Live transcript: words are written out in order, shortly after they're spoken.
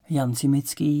Jan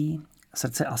Cimický,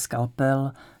 Srdce a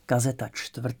skalpel, kazeta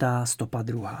 4, stopa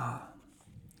 2.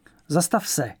 Zastav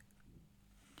se!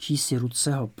 Čísi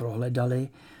ruce ho prohledali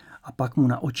a pak mu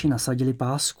na oči nasadili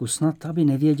pásku, snad aby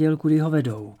nevěděl, kudy ho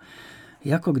vedou,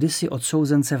 jako kdysi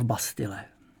odsouzence v Bastile.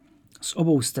 Z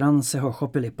obou stran se ho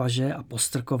chopili paže a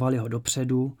postrkovali ho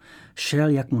dopředu, šel,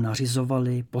 jak mu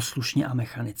nařizovali, poslušně a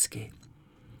mechanicky.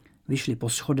 Vyšli po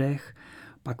schodech,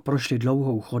 pak prošli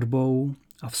dlouhou chodbou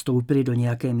a vstoupili do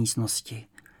nějaké místnosti.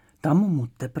 Tam mu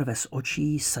teprve z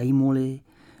očí sejmuli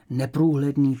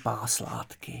neprůhledný pás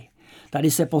látky.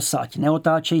 Tady se posaď,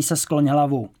 neotáčej se, skloň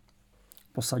hlavu.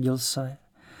 Posadil se,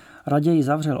 raději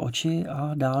zavřel oči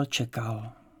a dál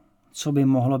čekal. Co by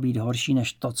mohlo být horší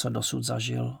než to, co dosud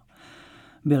zažil?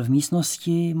 Byl v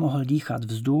místnosti, mohl dýchat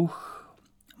vzduch,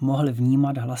 mohl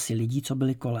vnímat hlasy lidí, co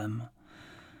byli kolem.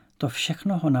 To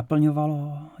všechno ho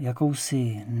naplňovalo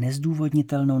jakousi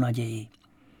nezdůvodnitelnou naději.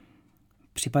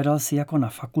 Připadal si jako na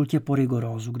fakultě po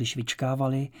rigorózu, když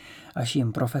vyčkávali, až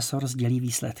jim profesor sdělí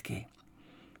výsledky.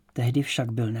 Tehdy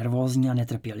však byl nervózní a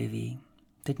netrpělivý.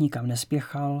 Teď nikam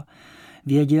nespěchal,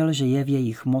 věděl, že je v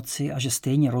jejich moci a že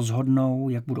stejně rozhodnou,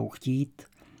 jak budou chtít.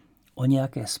 O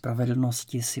nějaké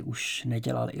spravedlnosti si už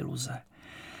nedělal iluze.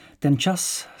 Ten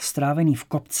čas strávený v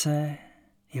kopce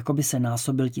jako by se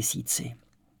násobil 1000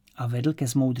 a vedl ke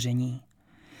zmoudření.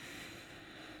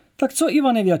 Tak co,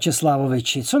 Ivane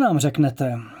Vjačeslávoviči, co nám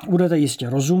řeknete? Budete jistě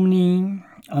rozumný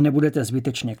a nebudete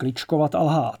zbytečně kličkovat a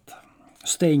lhát.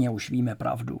 Stejně už víme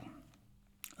pravdu.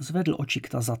 Zvedl oči k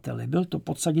tazateli. Byl to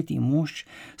podsaditý muž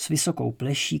s vysokou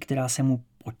pleší, která se mu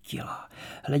potila.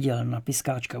 Hleděl na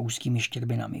piskáčka úzkými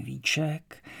štěrbinami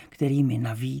víček, kterými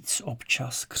navíc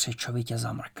občas křečovitě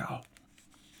zamrkal.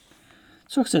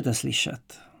 Co chcete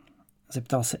slyšet?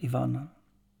 Zeptal se Ivan.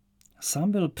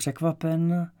 Sám byl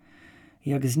překvapen,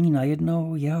 jak zní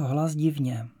najednou jeho hlas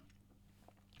divně,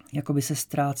 jako by se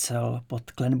ztrácel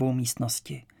pod klenbou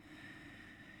místnosti.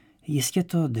 Jistě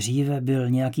to dříve byl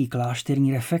nějaký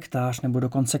klášterní refektář nebo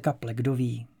dokonce kaple, kdo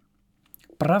ví.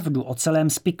 Pravdu o celém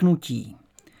spiknutí.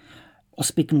 O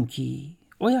spiknutí?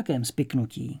 O jakém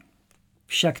spiknutí?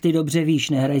 Však ty dobře víš,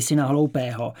 nehraj si na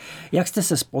hloupého. Jak jste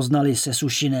se spoznali se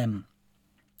Sušinem?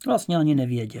 Vlastně ani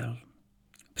nevěděl.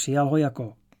 Přijal ho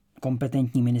jako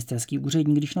kompetentní ministerský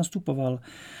úředník, když nastupoval,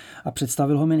 a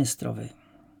představil ho ministrovi.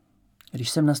 Když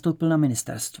jsem nastoupil na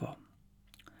ministerstvo,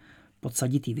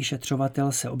 podsaditý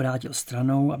vyšetřovatel se obrátil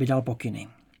stranou, aby dal pokyny.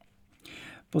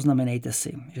 Poznamenejte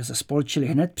si, že se spolčili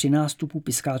hned při nástupu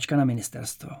piskáčka na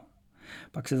ministerstvo.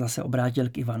 Pak se zase obrátil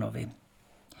k Ivanovi.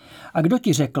 A kdo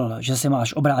ti řekl, že se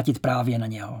máš obrátit právě na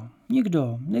něho?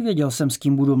 Nikdo. Nevěděl jsem, s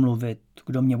kým budu mluvit,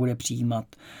 kdo mě bude přijímat.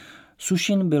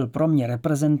 Sušin byl pro mě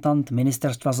reprezentant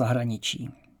ministerstva zahraničí.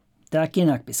 Tak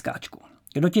jinak, piskáčku.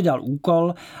 Kdo ti dal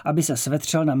úkol, aby se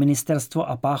svetřel na ministerstvo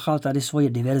a páchal tady svoje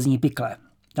diverzní pikle?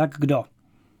 Tak kdo?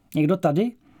 Někdo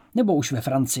tady? Nebo už ve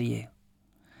Francii?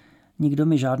 Nikdo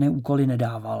mi žádné úkoly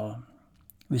nedával.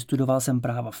 Vystudoval jsem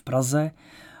práva v Praze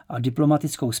a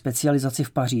diplomatickou specializaci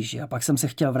v Paříži a pak jsem se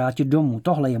chtěl vrátit domů.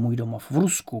 Tohle je můj domov, v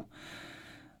Rusku.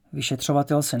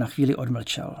 Vyšetřovatel se na chvíli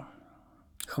odmlčel.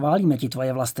 Chválíme ti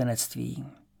tvoje vlastenectví.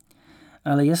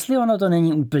 Ale jestli ono to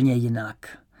není úplně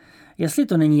jinak, jestli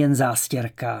to není jen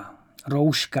zástěrka,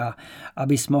 rouška,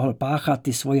 abys mohl páchat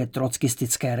ty svoje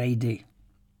trockistické rejdy.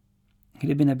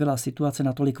 Kdyby nebyla situace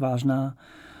natolik vážná,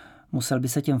 musel by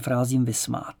se těm frázím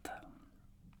vysmát.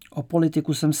 O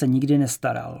politiku jsem se nikdy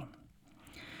nestaral.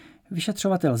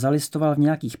 Vyšetřovatel zalistoval v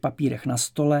nějakých papírech na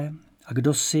stole a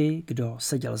kdo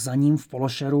seděl za ním v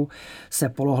pološeru, se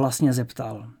polohlasně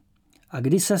zeptal. A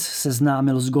kdy ses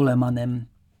seznámil s Golemanem?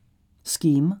 S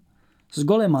kým? S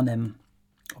Golemanem,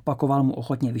 opakoval mu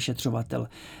ochotně vyšetřovatel.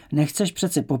 Nechceš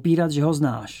přece popírat, že ho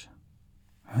znáš.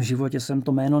 V životě jsem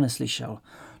to jméno neslyšel.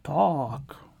 Tak,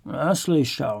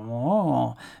 neslyšel,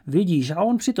 no. Vidíš, a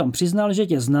on přitom přiznal, že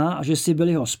tě zná a že jsi byl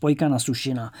jeho spojka na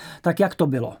Sušina. Tak jak to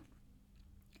bylo?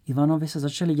 Ivanovi se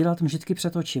začaly dělat mžitky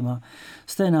před očima.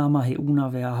 Z té námahy,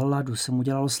 únavy a hladu se mu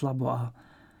dělalo slabo a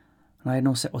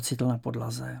najednou se ocitl na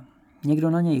podlaze. Někdo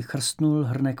na něj chrstnul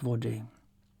hrnek vody.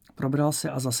 Probral se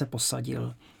a zase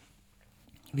posadil.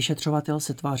 Vyšetřovatel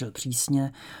se tvářil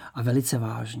přísně a velice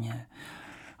vážně.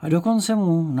 A dokonce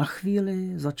mu na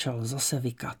chvíli začal zase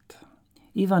vykat.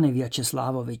 Ivane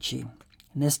Vjačeslávoviči,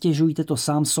 nestěžujte to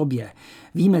sám sobě.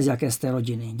 Víme, z jaké jste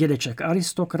rodiny. Dědeček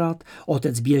aristokrat,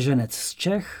 otec běženec z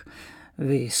Čech.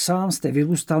 Vy sám jste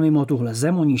vyrůstal mimo tuhle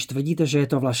zem, o níž tvrdíte, že je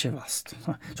to vaše vlast.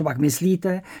 Co pak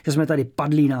myslíte, že jsme tady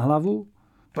padlí na hlavu?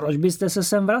 Proč byste se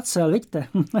sem vracel, vidíte?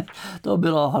 To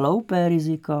bylo hloupé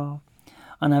riziko.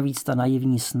 A navíc ta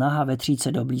naivní snaha vetřít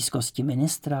se do blízkosti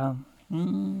ministra.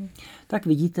 Tak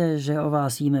vidíte, že o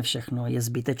vás víme všechno, je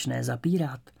zbytečné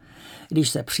zapírat. Když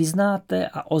se přiznáte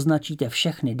a označíte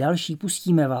všechny další,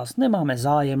 pustíme vás. Nemáme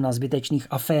zájem na zbytečných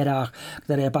aférách,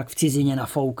 které pak v cizině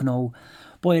nafouknou.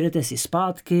 Pojedete si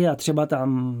zpátky a třeba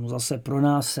tam zase pro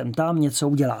nás sem tam něco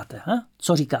uděláte. Ha?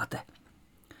 Co říkáte?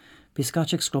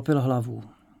 Piskáček sklopil hlavu.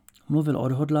 Mluvil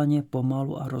odhodlaně,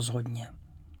 pomalu a rozhodně.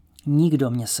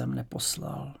 Nikdo mě sem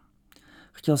neposlal.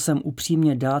 Chtěl jsem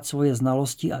upřímně dát svoje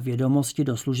znalosti a vědomosti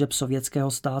do služeb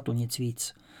sovětského státu, nic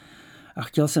víc. A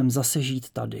chtěl jsem zase žít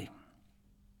tady.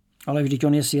 Ale vždyť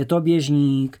on je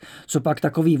světoběžník, co pak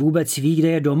takový vůbec ví, kde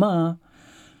je doma?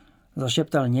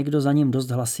 Zašeptal někdo za ním dost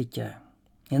hlasitě.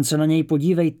 Jen se na něj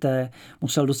podívejte,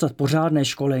 musel dostat pořádné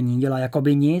školení, dělá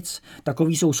jakoby nic,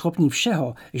 takoví jsou schopní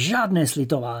všeho, žádné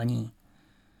slitování.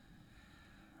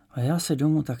 A já se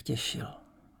domů tak těšil,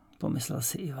 pomyslel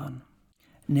si Ivan.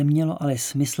 Nemělo ale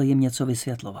smysl jim něco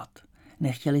vysvětlovat.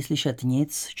 Nechtěli slyšet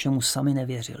nic, čemu sami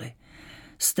nevěřili.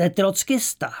 Jste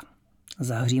trockista,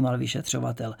 zahřímal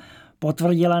vyšetřovatel.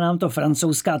 Potvrdila nám to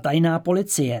francouzská tajná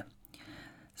policie.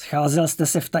 Scházel jste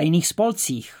se v tajných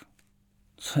spolcích.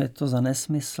 Co je to za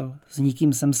nesmysl? S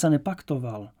nikým jsem se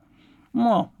nepaktoval.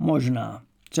 No, možná.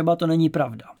 Třeba to není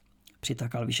pravda,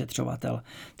 přitakal vyšetřovatel.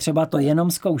 Třeba to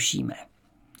jenom zkoušíme.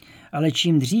 Ale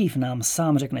čím dřív nám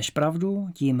sám řekneš pravdu,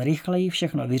 tím rychleji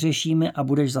všechno vyřešíme a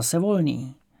budeš zase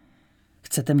volný.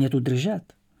 Chcete mě tu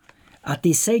držet? A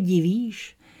ty se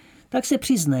divíš? Tak se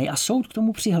přiznej a soud k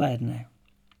tomu přihlédne.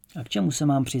 A k čemu se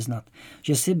mám přiznat?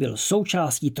 Že jsi byl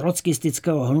součástí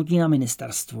trockistického hnutí na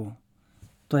ministerstvu.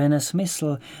 To je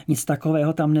nesmysl, nic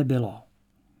takového tam nebylo.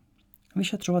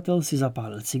 Vyšetřovatel si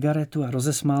zapálil cigaretu a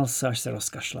rozesmál se, až se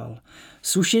rozkašlal.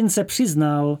 Sušin se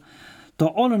přiznal,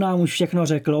 to on nám už všechno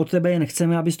řekl, od tebe jen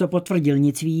chceme, abys to potvrdil,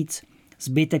 nic víc.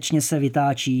 Zbytečně se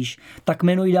vytáčíš, tak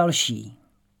jmenuj další.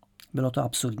 Bylo to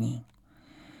absurdní.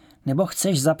 Nebo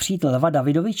chceš zapřít Lva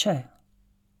Davidoviče?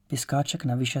 Piskáček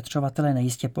na vyšetřovatele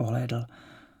nejistě pohlédl.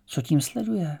 Co tím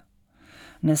sleduje?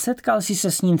 Nesetkal jsi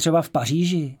se s ním třeba v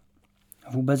Paříži?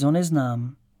 Vůbec ho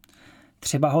neznám.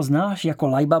 Třeba ho znáš jako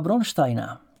Leiba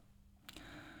Bronsteina.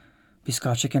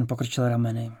 Piskáček jen pokrčil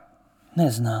rameny.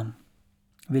 Neznám.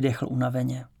 Vydechl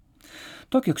unaveně.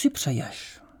 Tak jak si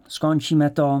přeješ? Skončíme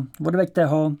to, odveďte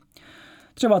ho.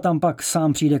 Třeba tam pak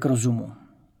sám přijde k rozumu.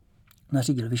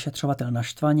 Nařídil vyšetřovatel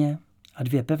naštvaně a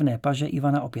dvě pevné paže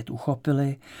Ivana opět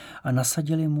uchopili a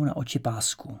nasadili mu na oči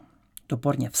pásku.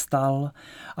 Toporně vstal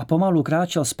a pomalu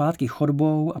kráčel zpátky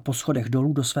chodbou a po schodech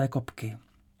dolů do své kopky.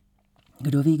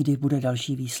 Kdo ví, kdy bude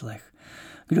další výslech.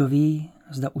 Kdo ví,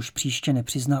 zda už příště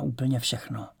nepřizná úplně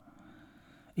všechno.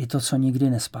 I to, co nikdy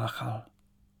nespáchal.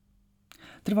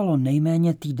 Trvalo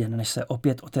nejméně týden, než se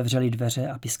opět otevřely dveře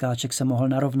a Piskáček se mohl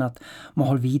narovnat,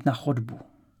 mohl vyjít na chodbu.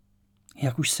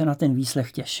 Jak už se na ten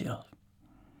výslech těšil.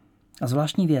 A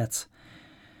zvláštní věc,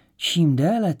 čím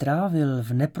déle trávil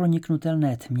v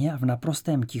neproniknutelné tmě a v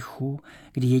naprostém tichu,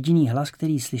 kdy jediný hlas,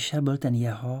 který slyšel, byl ten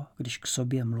jeho, když k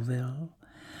sobě mluvil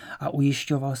a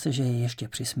ujišťoval se, že je ještě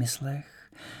při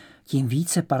smyslech, tím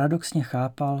více paradoxně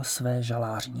chápal své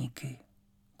žalářníky.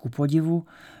 Ku podivu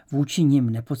vůči nim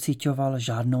nepociťoval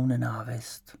žádnou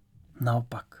nenávist.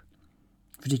 Naopak.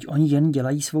 Vždyť oni jen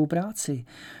dělají svou práci.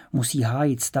 Musí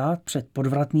hájit stát před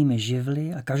podvratnými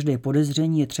živly a každé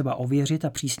podezření je třeba ověřit a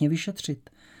přísně vyšetřit.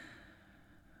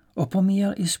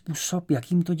 Opomíjel i způsob,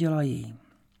 jakým to dělají.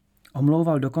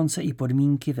 Omlouval dokonce i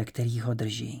podmínky, ve kterých ho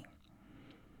drží.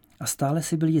 A stále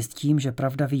si byl jist tím, že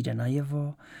pravda vyjde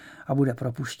najevo a bude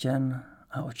propuštěn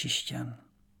a očištěn.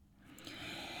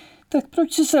 Tak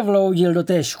proč jsi se vloudil do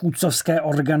té škůdcovské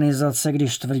organizace,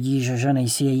 když tvrdíš, že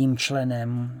nejsi jejím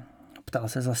členem? Ptal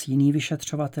se zas jiný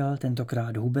vyšetřovatel,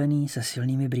 tentokrát hubený se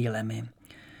silnými brýlemi.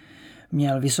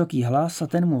 Měl vysoký hlas a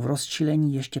ten mu v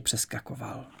rozčilení ještě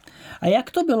přeskakoval. A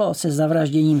jak to bylo se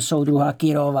zavražděním soudruha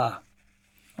Kirova?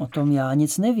 O tom já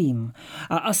nic nevím.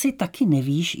 A asi taky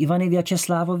nevíš, Ivane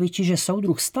Vjačeslávoviči, že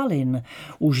soudruh Stalin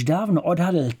už dávno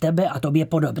odhalil tebe a tobě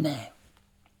podobné.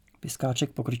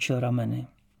 Piskáček pokrčil rameny.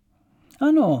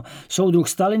 Ano, soudruh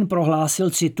Stalin prohlásil,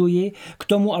 cituji, k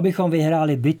tomu, abychom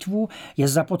vyhráli bitvu, je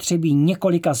zapotřebí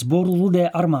několika sborů Rudé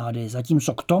armády,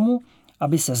 zatímco k tomu,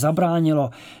 aby se zabránilo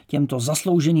těmto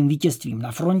zaslouženým vítězstvím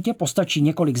na frontě, postačí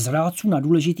několik zrádců na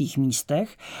důležitých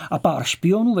místech a pár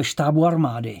špionů ve štábu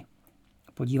armády.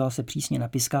 Podíval se přísně na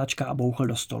Piskáčka a bouchl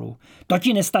do stolu. To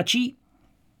ti nestačí?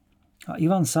 A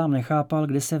Ivan sám nechápal,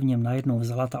 kde se v něm najednou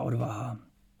vzala ta odvaha.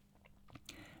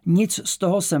 Nic z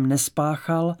toho jsem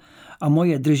nespáchal a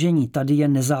moje držení tady je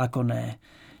nezákonné.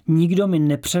 Nikdo mi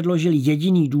nepředložil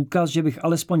jediný důkaz, že bych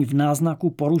alespoň v náznaku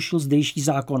porušil zdejší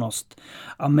zákonnost.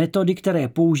 A metody, které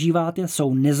používáte,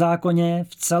 jsou nezákonně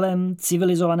v celém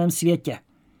civilizovaném světě.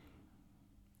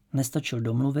 Nestačil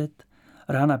domluvit,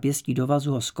 rána pěstí do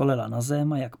vazu ho skolela na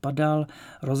zem a jak padal,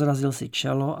 rozrazil si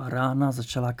čelo a rána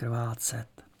začala krvácet.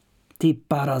 Ty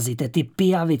parazite, ty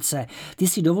pijavice, ty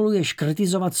si dovoluješ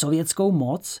kritizovat sovětskou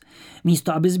moc,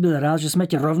 místo abys byl rád, že jsme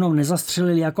tě rovnou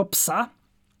nezastřelili jako psa?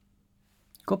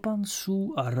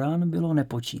 Kopanců a ran bylo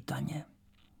nepočítaně.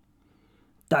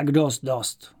 Tak dost,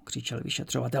 křičel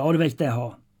vyšetřovatel, odveďte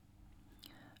ho.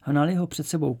 Hnali ho před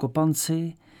sebou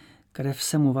kopanci, krev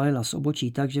se mu valila z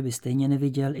obočí tak, že by stejně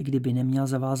neviděl, i kdyby neměl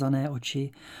zavázané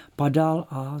oči, padal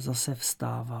a zase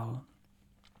vstával.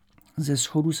 Ze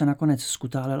schodu se nakonec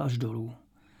skutálel až dolů.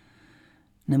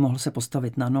 Nemohl se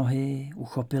postavit na nohy,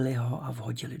 uchopili ho a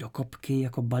vhodili do kopky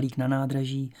jako balík na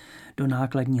nádraží do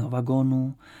nákladního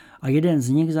vagónu a jeden z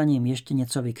nich za ním ještě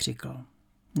něco vykřikl.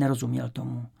 Nerozuměl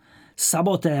tomu.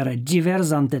 Sabotére,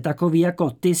 diverzante, takový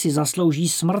jako ty si zaslouží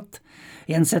smrt.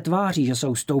 Jen se tváří, že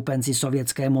jsou stoupenci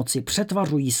sovětské moci,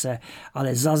 přetvařují se,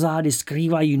 ale za zády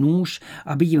skrývají nůž,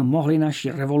 aby jim mohli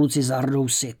naši revoluci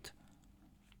zardousit.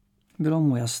 Bylo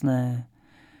mu jasné,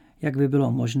 jak by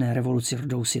bylo možné revoluci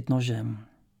rdousit nožem.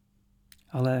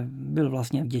 Ale byl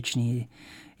vlastně vděčný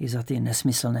i za ty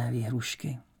nesmyslné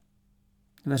výhrušky.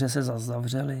 Dveře se zas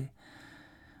zavřely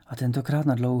a tentokrát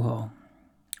na dlouho.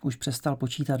 Už přestal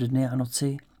počítat dny a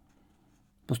noci,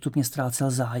 postupně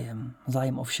ztrácel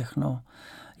zájem o všechno,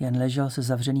 jen ležel se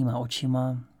zavřenýma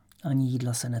očima, ani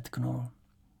jídla se netknul.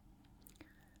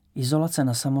 Izolace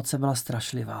na samotce byla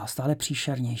strašlivá, stále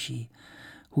příšernější.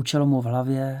 Hučelo mu v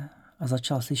hlavě a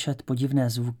začal slyšet podivné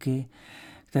zvuky,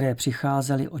 které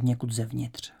přicházely od někud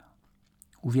zevnitř.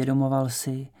 Uvědomoval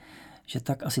si, že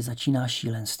tak asi začíná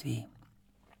šílenství.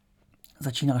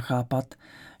 Začínal chápat,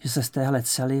 že se z téhle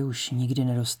cely už nikdy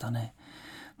nedostane.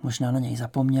 Možná na něj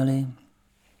zapomněli,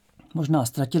 možná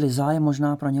ztratili zájem,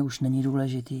 možná pro ně už není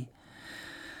důležitý.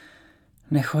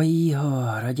 Nechají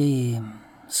ho raději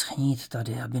schnít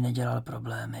tady, aby nedělal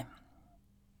problémy.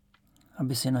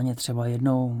 Aby si na ně třeba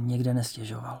jednou někde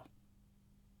nestěžoval.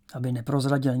 Aby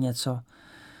neprozradil něco,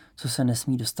 co se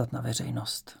nesmí dostat na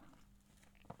veřejnost.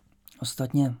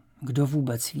 Ostatně, kdo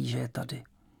vůbec ví, že je tady?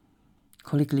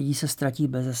 Kolik lidí se ztratí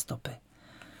beze stopy?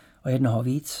 O jednoho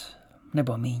víc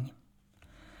nebo míň?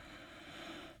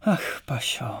 Ach,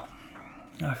 Pašo,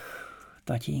 ach,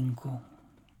 tatínku.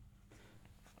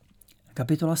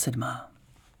 Kapitola 7.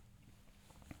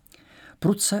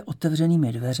 Prudce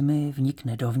otevřenými dveřmi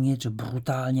vnikne dovnitř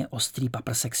brutálně ostrý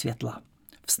paprsek světla.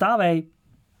 Vstávej!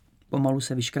 Pomalu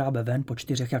se vyškrábe ven po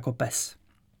 4 jako pes.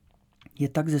 Je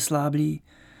tak zesláblý,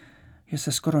 že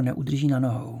se skoro neudrží na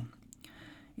nohou.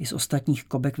 I z ostatních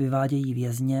kobek vyvádějí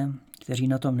vězně, kteří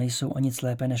na tom nejsou o nic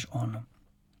lépe než on.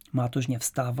 Mátožně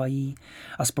vstávají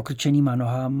a s pokrčenýma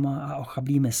nohama a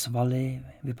ochablými svaly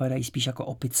vypadají spíš jako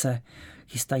opice,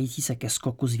 chystající se ke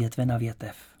skoku z větve na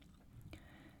větev.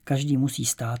 Každý musí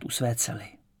stát u své cely.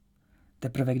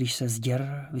 Teprve když se z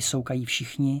děr vysoukají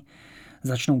všichni,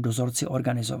 začnou dozorci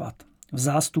organizovat. V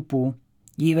zástupu,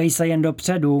 dívej se jen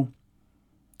dopředu.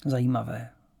 Zajímavé,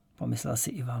 pomyslel si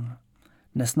Ivan.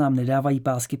 Dnes nám nedávají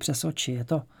pásky přes oči.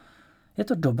 Je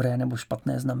to dobré nebo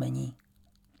špatné znamení?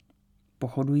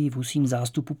 Pochodují v husím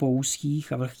zástupu po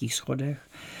úzkých a vlhkých schodech,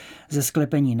 ze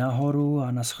sklepení nahoru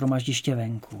a na shromaždiště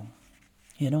venku.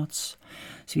 Je noc,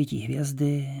 svítí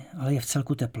hvězdy, ale je v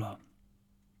celku teplo.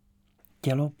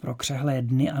 Tělo prokřehlé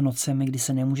dny a nocemi, kdy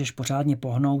se nemůžeš pořádně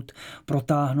pohnout,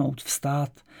 protáhnout,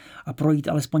 vstát a projít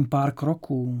alespoň pár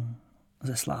kroků,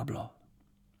 zesláblo.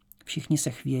 Všichni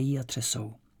se chvějí a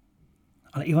třesou.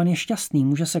 Ale Ivan je šťastný,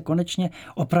 může se konečně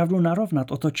opravdu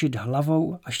narovnat, otočit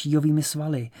hlavou a šíjovými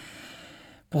svaly.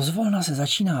 Pozvolna se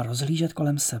začíná rozhlížet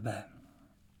kolem sebe.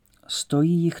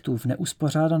 Stojí jich tu v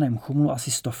neuspořádaném chumlu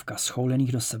asi 100,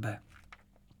 schoulených do sebe.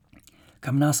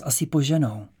 Kam nás asi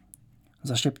poženou?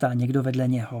 Zašeptá někdo vedle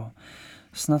něho.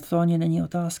 Snad to ani není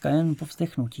otázka, jen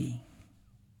povzdechnutí.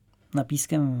 Na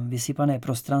pískem vysypané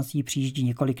prostranství přijíždí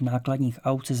několik nákladních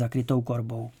aut se zakrytou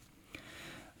korbou.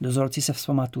 Dozorci se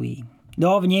vzpamatují.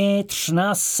 Dovnitř,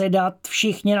 nasedat,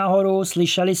 všichni nahoru,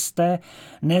 slyšeli jste,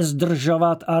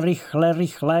 nezdržovat a rychle,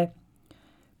 rychle.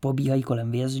 Pobíhají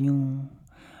kolem vězňů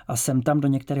a sem tam do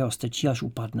některého strčí, až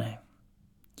upadne.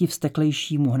 Ti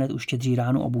vzteklejší mu hned uštědří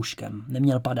ránu obuškem.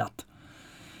 Neměl padat.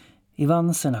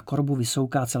 Ivan se na korbu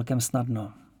vysouká celkem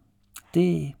snadno.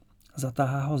 Ty,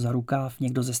 zatáhá ho za rukáv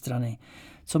někdo ze strany.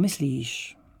 Co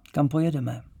myslíš? Kam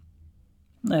pojedeme?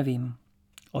 Nevím,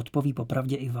 odpoví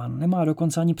popravdě Ivan. Nemá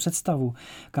dokonce ani představu,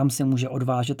 kam se může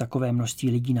odvážet takové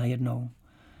množství lidí najednou.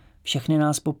 Všechny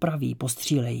nás popraví,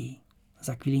 postřílejí,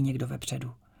 zakvílí někdo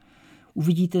vepředu.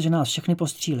 Uvidíte, že nás všechny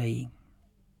postřílejí.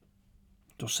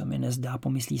 To se mi nezdá,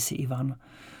 pomyslí si Ivan.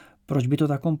 Proč by to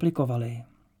tak komplikovali?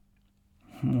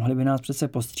 Mohli by nás přece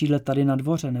postřílet tady na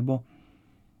dvoře, nebo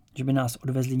že by nás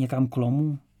odvezli někam k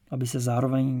lomu, aby se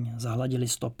zároveň zahladily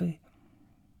stopy.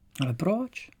 Ale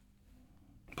proč?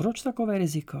 Proč takové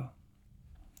riziko?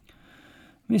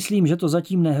 Myslím, že to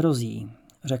zatím nehrozí,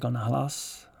 řekl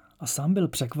nahlas a sám byl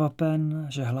překvapen,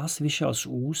 že hlas vyšel z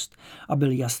úst a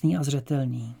byl jasný a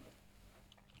zřetelný.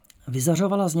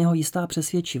 Vyzařovala z něho jistá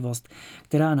přesvědčivost,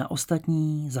 která na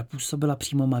ostatní zapůsobila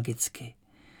přímo magicky.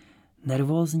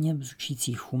 Nervózně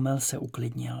bzučící chumel se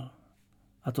uklidnil.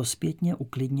 A to zpětně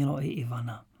uklidnilo i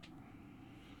Ivana.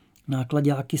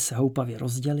 Náklaďáky se houpavě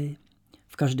rozděly,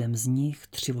 v každém z nich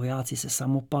 3 vojáci se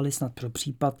samopali snad pro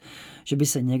případ, že by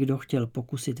se někdo chtěl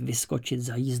pokusit vyskočit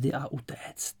za jízdy a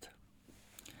utéct.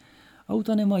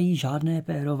 Auta nemají žádné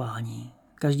pérování.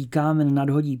 Každý kámen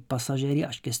nadhodí pasažéry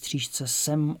až ke střížce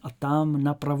sem a tam,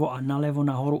 napravo a nalevo,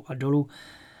 nahoru a dolů,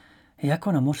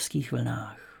 jako na mořských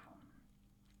vlnách.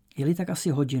 Jeli tak asi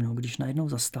hodinu, když najednou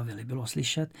zastavili. Bylo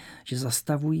slyšet, že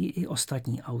zastavují i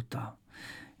ostatní auta.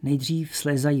 Nejdřív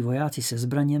slézají vojáci se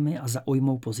zbraněmi a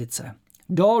zaujmou pozice.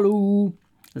 Dolů!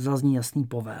 Zazní jasný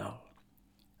povel.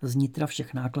 Z nitra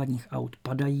všech nákladních aut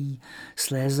padají,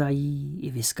 slézají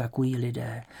i vyskakují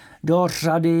lidé. Do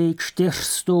řady 4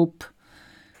 stup!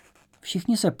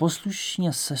 Všichni se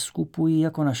poslušně seskupují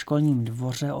jako na školním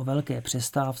dvoře o velké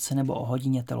přestávce nebo o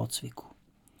hodině tělocviku.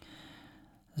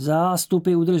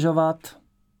 Zástupy udržovat.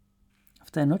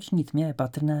 V té noční tmě je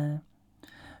patrné,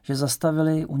 že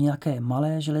zastavili u nějaké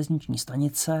malé železniční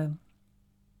stanice.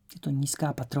 Je to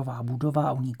nízká patrová budova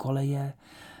a u ní koleje,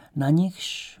 na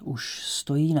nichž už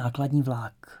stojí nákladní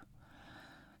vlak.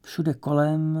 Všude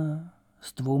kolem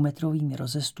s 2metrovými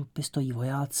rozestupy stojí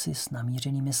vojáci s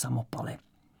namířenými samopaly.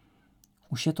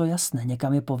 Už je to jasné,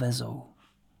 někam je povezou.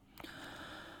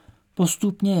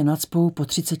 Postupně je nacpou po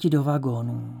 30 do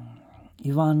vagónů.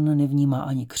 Ivan nevnímá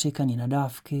ani křik, ani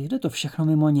nadávky, jde to všechno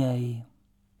mimo něj.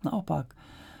 Naopak,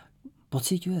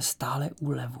 pociťuje stále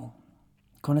úlevu.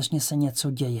 Konečně se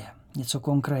něco děje, něco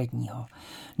konkrétního.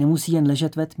 Nemusí jen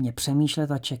ležet ve tmě,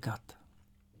 přemýšlet a čekat.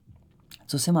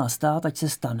 Co se má stát, ať se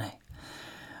stane.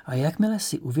 A jakmile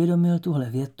si uvědomil tuhle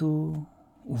větu,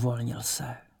 uvolnil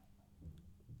se.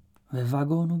 Ve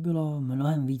vagónu bylo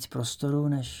mnohem víc prostoru,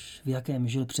 než v jakém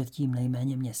žil předtím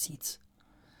nejméně měsíc.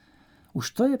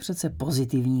 Už to je přece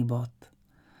pozitivní bod.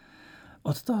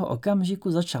 Od toho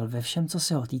okamžiku začal ve všem, co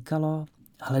se ho týkalo,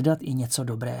 hledat i něco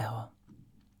dobrého.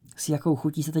 S jakou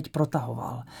chutí se teď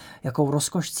protahoval, jakou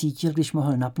rozkoš cítil, když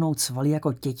mohl napnout svaly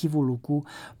jako tětivu luku,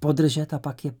 podržet a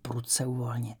pak je prudce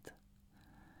uvolnit.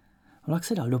 Vlak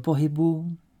se dal do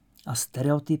pohybu a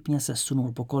stereotypně se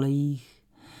sunul po kolejích,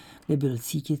 kde byl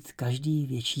cítit každý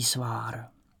větší svár.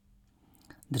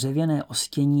 Dřevěné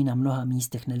ostění na mnoha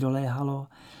místech nedoléhalo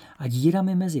a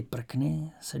dírami mezi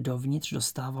prkny se dovnitř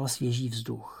dostával svěží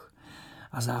vzduch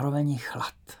a zároveň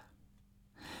chlad.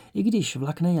 I když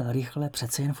vlak nejel rychle,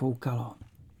 přece jen foukalo.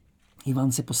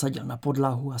 Ivan se posadil na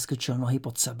podlahu a skrčil nohy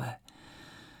pod sebe.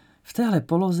 V téhle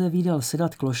poloze vídal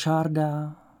sedat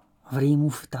klošárda v rýmu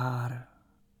vtár.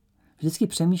 Vždycky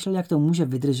přemýšlel, jak to může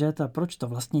vydržet a proč to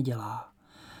vlastně dělá.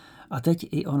 A teď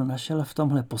i on našel v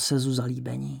tomhle posezu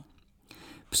zalíbení.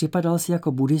 Připadal si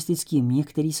jako buddhistický mnich,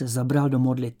 který se zabral do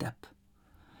modliteb.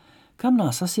 Kam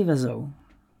nás asi vezou?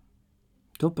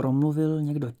 To promluvil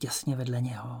někdo těsně vedle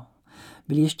něho.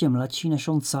 Byl ještě mladší než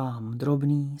on sám,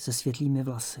 drobný, se světlými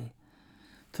vlasy.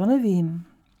 To nevím,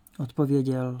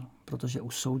 odpověděl, protože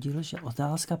usoudil, že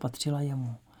otázka patřila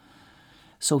jemu.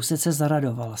 Soused se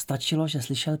zaradoval, stačilo, že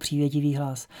slyšel přívětivý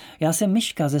hlas. Já jsem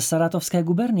Miška ze Saratovské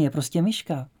gubernie, prostě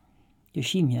Miška.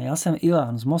 Těší mě, já jsem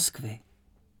Ivan z Moskvy.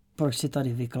 Proč si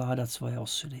tady vykládat svoje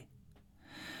osudy?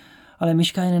 Ale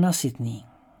Miška je nenasytný.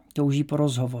 Touží po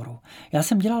rozhovoru. Já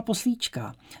jsem dělal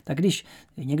poslíčka, tak když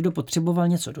někdo potřeboval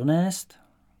něco donést,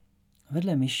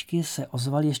 vedle Mišky se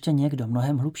ozval ještě někdo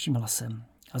mnohem hlubším hlasem.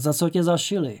 A za co tě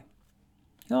zašili?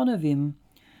 Já nevím.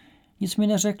 Nic mi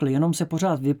neřekli, jenom se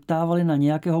pořád vyptávali na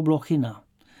nějakého blochina.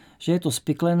 Že je to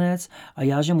spiklenec a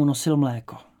já, že mu nosil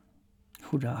mléko.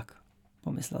 Chudák,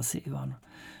 pomyslel si Ivan.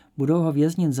 Budou ho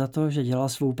věznit za to, že dělal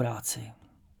svou práci.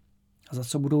 A za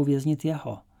co budou věznit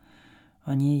jeho?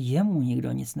 Ani jemu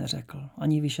nikdo nic neřekl.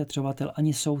 Ani vyšetřovatel,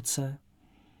 ani soudce.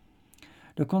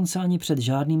 Dokonce ani před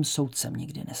žádným soudcem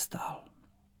nikdy nestál.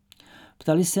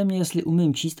 Ptali se mě, jestli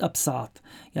umím číst a psát.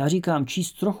 Já říkám,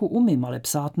 číst trochu umím, ale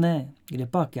psát ne. Kde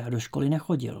pak? Já do školy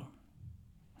nechodil.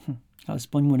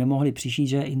 Alespoň mu nemohli přišít,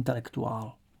 že je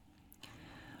intelektuál.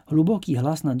 Hluboký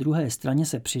hlas na druhé straně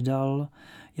se přidal,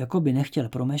 jako by nechtěl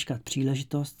promeškat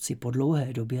příležitost si po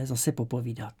dlouhé době zase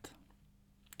popovídat.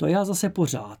 To já zase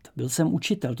pořád. Byl jsem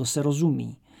učitel, to se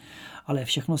rozumí. Ale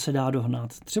všechno se dá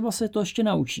dohnat. Třeba se to ještě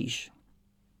naučíš.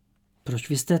 Proč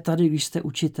vy jste tady, když jste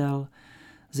učitel?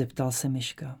 Zeptal se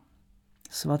Myška.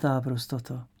 Svatá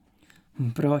prostoto.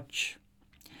 Proč?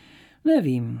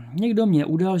 Nevím. Někdo mě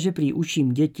udal, že prý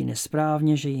učím děti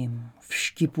nesprávně, že jim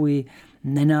vštipuji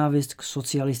nenávist k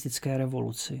socialistické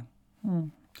revoluci.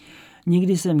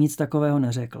 Nikdy jsem nic takového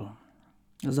neřekl.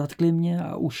 Zatkli mě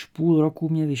a už půl roku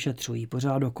mě vyšetřují,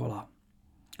 pořád dokola.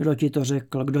 Kdo ti to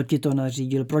řekl, kdo ti to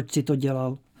nařídil, proč si to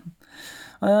dělal?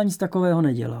 A já nic takového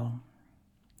nedělal.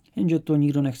 Jenže to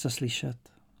nikdo nechce slyšet.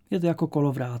 Je to jako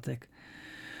kolovrátek.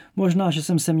 Možná, že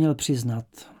jsem se měl přiznat.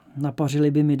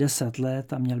 Napařili by mi 10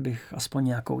 let a měl bych aspoň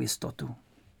nějakou jistotu.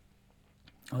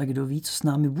 Ale kdo ví, co s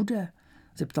námi bude?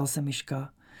 Zeptal se Myška.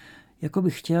 Jako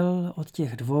bych chtěl od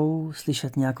těch dvou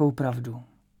slyšet nějakou pravdu.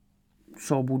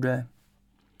 Co bude?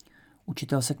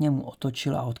 Učitel se k němu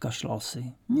otočil a odkašlal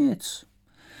si. Nic.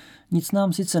 Nic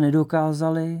nám sice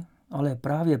nedokázali, ale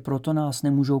právě proto nás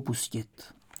nemůžou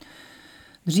pustit.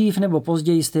 Dřív nebo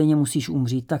později stejně musíš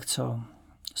umřít, tak co?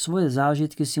 Svoje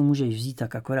zážitky si můžeš vzít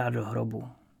tak akorát do hrobu.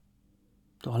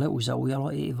 Tohle už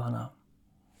zaujalo i Ivana.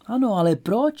 Ano, ale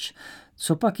proč?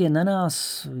 Co pak je na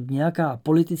nás nějaká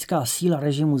politická síla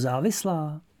režimu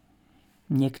závislá?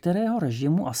 Některého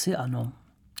režimu asi ano.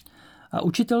 A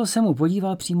učitel se mu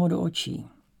podíval přímo do očí.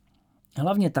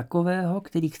 Hlavně takového,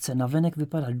 který chce navenek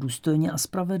vypadat důstojně a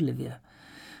spravedlivě.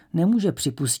 Nemůže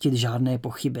připustit žádné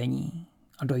pochybení.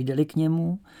 A dojde-li k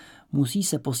němu, musí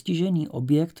se postižený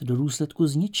objekt do důsledku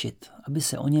zničit, aby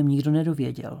se o něm nikdo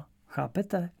nedověděl.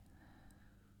 Chápete?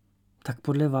 Tak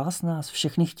podle vás nás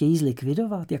všechny chtějí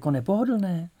zlikvidovat jako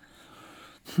nepohodlné?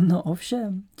 No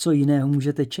ovšem, co jiného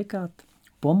můžete čekat?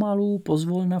 Pomalu,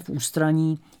 pozvolna v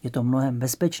ústraní je to mnohem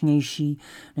bezpečnější,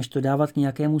 než to dávat k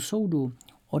nějakému soudu.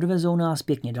 Odvezou nás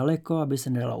pěkně daleko, aby se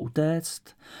nedalo utéct,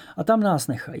 a tam nás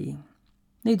nechají.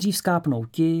 Nejdřív skápnou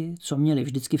ti, co měli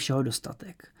vždycky všeho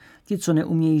dostatek. Ti, co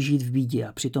neumějí žít v bídě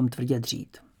a přitom tvrdě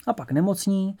dřít. A pak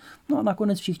nemocní, no a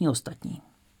nakonec všichni ostatní.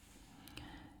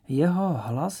 Jeho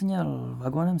hlas zněl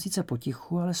vagonem sice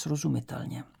potichu, ale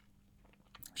srozumitelně.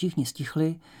 Všichni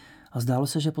stichli a zdálo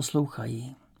se, že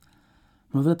poslouchají.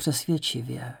 Mluvil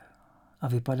přesvědčivě a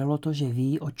vypadalo to, že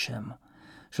ví o čem.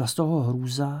 Šla z toho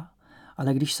hrůza,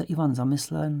 ale když se Ivan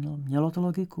zamyslel, mělo to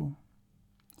logiku.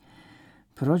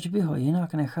 Proč by ho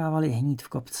jinak nechávali hnít v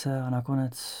kopce a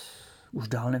nakonec už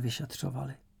dál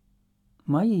nevyšetřovali?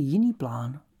 Mají jiný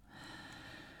plán.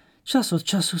 Čas od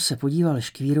času se podíval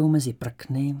škvírou mezi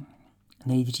prkny,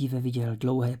 nejdříve viděl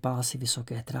dlouhé pásy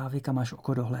vysoké trávy, kam až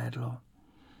oko dohlédlo.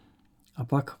 A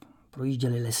pak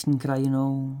projížděli lesní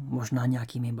krajinou, možná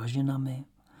nějakými bažinami.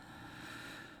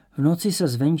 V noci se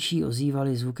zvenčí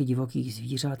ozývaly zvuky divokých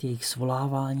zvířat, jejich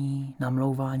svolávání,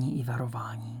 namlouvání i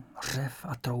varování, řev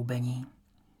a troubení.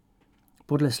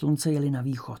 Podle slunce jeli na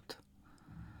východ.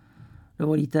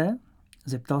 Dovolíte?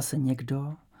 Zeptal se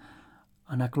někdo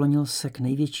a naklonil se k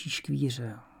největší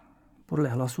škvíře. Podle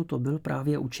hlasu to byl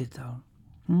právě učitel.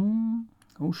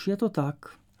 Už je to tak.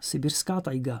 Sibirská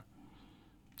tajga.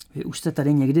 Vy už jste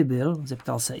tady někdy byl?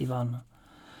 Zeptal se Ivan.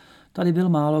 Tady byl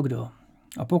málo kdo.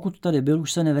 A pokud tady byl,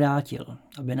 už se nevrátil,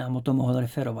 aby nám o tom mohl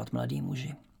referovat mladý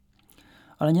muži.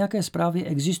 Ale nějaké zprávy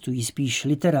existují, spíš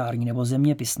literární nebo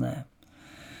zeměpisné.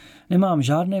 Nemám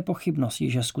žádné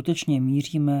pochybnosti, že skutečně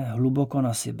míříme hluboko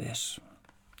na Sibiř.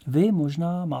 Vy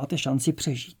možná máte šanci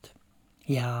přežít.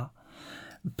 Já?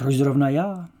 Proč zrovna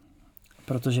já?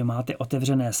 Protože máte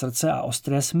otevřené srdce a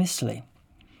ostré smysly.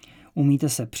 Umíte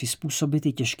se přizpůsobit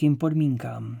i těžkým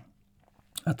podmínkám.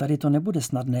 A tady to nebude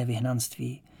snadné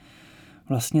vyhnanství.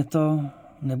 Vlastně to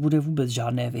nebude vůbec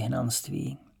žádné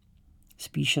vyhnanství.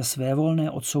 Spíše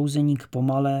svévolné odsouzení k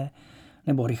pomalé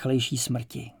nebo rychlejší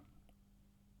smrti.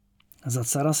 Za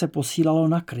cara se posílalo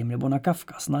na Krym nebo na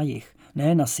Kavkaz, na jih,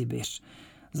 ne na Sibiř.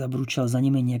 Zabručel za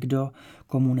nimi někdo,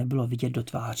 komu nebylo vidět do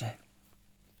tváře.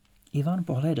 Ivan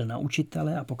pohlédl na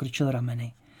učitele a pokrčil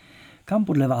rameny. Kam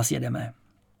podle vás jedeme?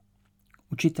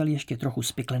 Učitel ještě trochu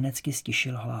spiklenecky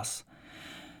stišil hlas.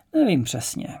 Nevím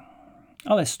přesně,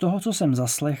 ale z toho, co jsem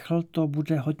zaslechl, to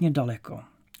bude hodně daleko.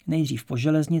 Nejdřív po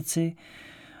železnici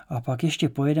a pak ještě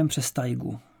pojedem přes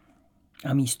tajgu.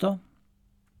 A místo?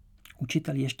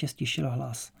 Učitel ještě stišil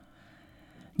hlas.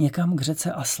 Někam k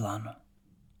řece Aslan.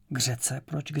 K řece?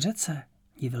 Proč k řece?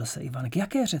 Divil se Ivan. K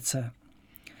jaké řece?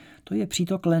 To je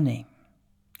přítok Leny.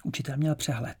 Učitel měl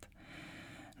přehled.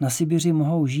 Na Sibiři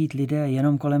mohou žít lidé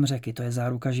jenom kolem řeky, to je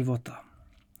záruka života.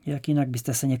 Jak jinak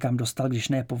byste se někam dostal, když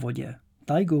ne po vodě?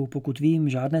 Taigou, pokud vím,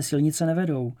 žádné silnice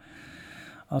nevedou.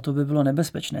 A to by bylo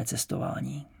nebezpečné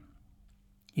cestování.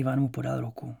 Ivan mu podal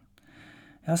ruku.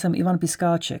 Já jsem Ivan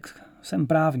Piskáček, jsem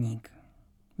právník.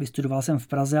 Vystudoval jsem v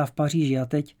Praze a v Paříži a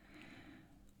teď...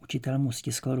 Učitel mu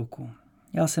stiskl ruku.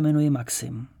 Já se jmenuji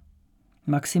Maxim.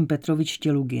 Maxim Petrovič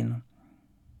Tělugin.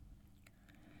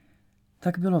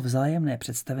 Tak bylo vzájemné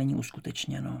představení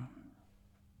uskutečněno.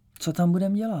 Co tam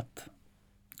budeme dělat?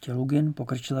 Tělugin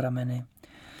pokrčil rameny.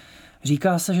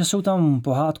 Říká se, že jsou tam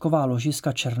pohádková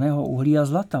ložiska černého uhlí a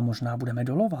zlata. Možná budeme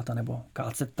dolovat, anebo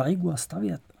kácet tajgu a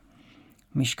stavět.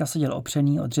 Miška seděl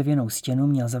opřený o dřevěnou stěnu,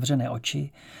 měl zavřené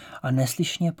oči a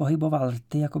neslyšně pohyboval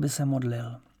rty, jako by se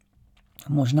modlil.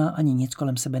 Možná ani nic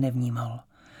kolem sebe nevnímal.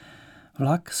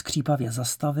 Vlak skřípavě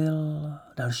zastavil,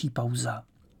 další pauza.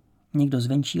 Někdo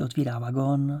zvenčí otvírá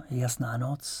vagón, je jasná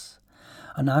noc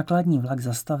a nákladní vlak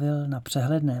zastavil na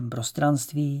přehledném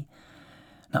prostranství,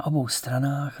 na obou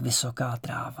stranách vysoká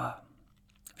tráva.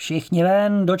 Všichni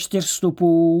ven do 4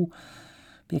 vstupů,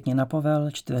 pěkně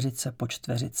napovel, čtveřice po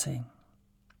čtveřici.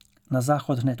 Na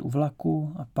záchod hned u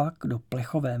vlaku a pak do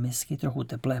plechové misky trochu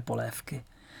teplé polévky.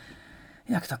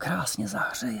 Jak to krásně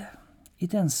zahřeje. I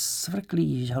ten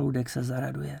svrklý žaludek se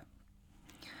zaraduje.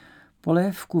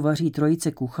 Polévku vaří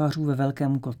trojice kuchařů ve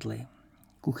velkém kotli.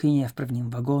 Kuchyně je v prvním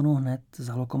vagónu hned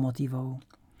za lokomotivou.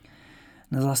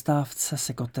 Na zastávce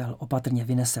se kotel opatrně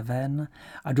vynese ven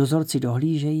a dozorci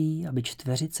dohlížejí, aby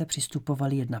čtveřice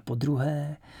přistupovali jedna po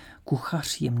druhé.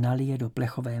 Kuchař jim nalije do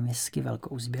plechové misky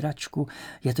velkou sběračku.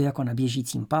 Je to jako na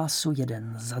běžícím pásu,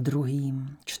 jeden za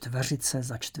druhým, čtveřice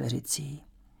za čtveřicí.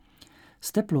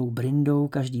 S teplou brindou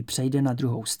každý přejde na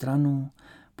druhou stranu,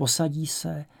 posadí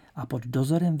se a pod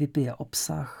dozorem vypije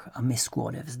obsah a misku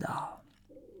odevzdá.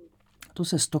 To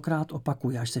se 100krát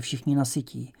opakuje, až se všichni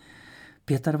nasytí.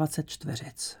 25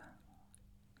 čtveřic.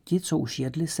 Ti, co už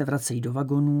jedli, se vracejí do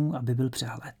vagonů, aby byl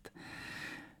přehled.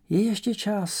 Je ještě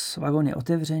čas, vagon je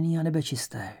otevřený a nebe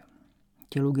čisté.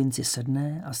 Tělugin si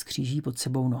sedne a skříží pod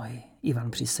sebou nohy.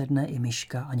 Ivan přisedne i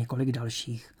Miška a několik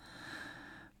dalších.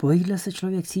 Po jídle se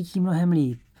člověk cítí mnohem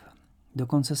líp.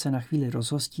 Dokonce se na chvíli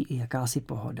rozhostí i jakási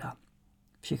pohoda.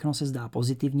 Všechno se zdá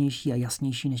pozitivnější a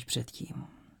jasnější než předtím.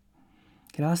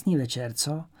 Krásný večer,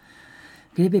 co?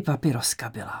 Kdyby papíroska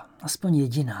byla, aspoň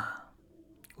jediná.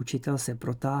 Učitel se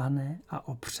protáhne a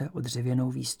opře o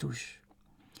dřevěnou výstuž.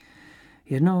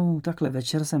 Jednou takhle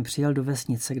večer jsem přijel do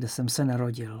vesnice, kde jsem se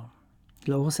narodil.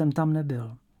 Dlouho jsem tam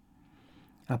nebyl.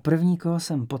 A první, koho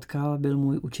jsem potkal, byl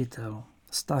můj učitel.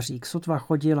 Stařík, sotva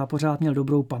chodil a pořád měl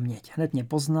dobrou paměť. Hned mě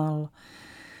poznal,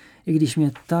 i když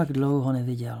mě tak dlouho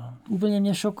neviděl. Úplně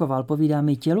mě šokoval, povídá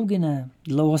mi: Tělugine,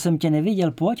 dlouho jsem tě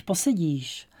neviděl, pojď,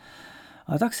 posedíš.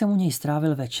 A tak jsem u něj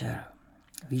strávil večer.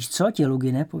 Víš co,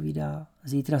 Tělugine, povídá,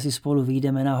 zítra si spolu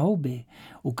vyjdeme na houby.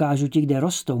 Ukážu ti, kde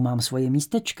rostou, mám svoje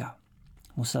místečka.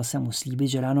 Musel jsem mu slíbit,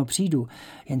 že ráno přijdu,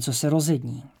 jen co se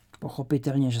rozední.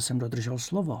 Pochopitelně, že jsem dodržel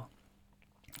slovo.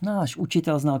 Náš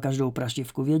učitel znal každou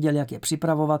praštivku, věděl, jak je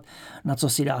připravovat, na co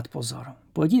si dát pozor.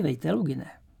 Podívej, Tělugine,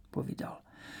 povídal.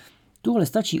 Tuhle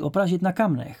stačí opražit na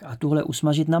kamnech a tuhle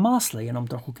usmažit na másle, jenom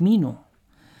trochu kmínu.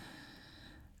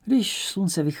 Když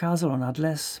slunce vycházelo nad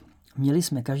les, měli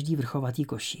jsme každý vrchovatý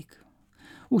košík.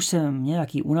 Už jsem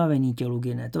nějaký unavený,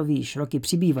 Tělugine, to víš, roky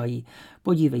přibývají.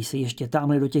 Podívej se ještě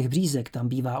tamhle do těch břízek, tam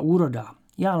bývá úroda.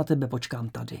 Já na tebe počkám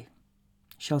tady.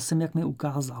 Šel jsem, jak mi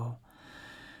ukázal.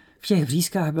 V těch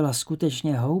břízkách byla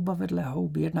skutečně houba vedle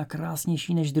houby, jedna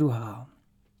krásnější než druhá.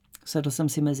 Sedl jsem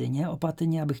si mezi ně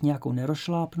opatrně, abych nějakou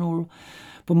nerozšlápnul.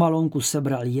 Pomalonku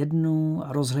sebral jednu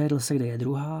a rozhlédl se, kde je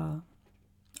druhá.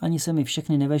 Ani se mi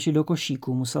všechny nevešly do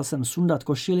košíku, musel jsem sundat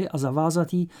košili a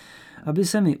zavázat jí, aby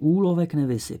se mi úlovek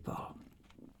nevysypal.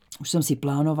 Už jsem si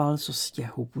plánoval, co z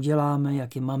těch hub uděláme,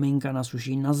 jak je maminka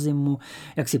nasuší na zimu,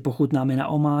 jak si pochutnáme na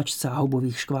omáčce a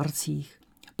houbových škvarcích.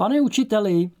 Pane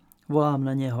učiteli, volám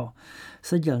na něho.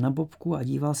 Seděl na bobku a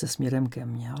díval se směrem ke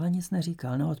mně, ale nic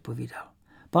neříkal, neodpovídal.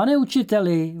 Pane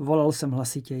učiteli, volal jsem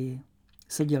hlasitěji.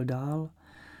 Seděl dál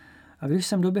a když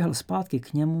jsem doběhl zpátky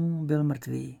k němu, byl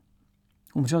mrtvý.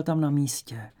 Umřel tam na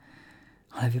místě,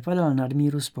 ale vypadal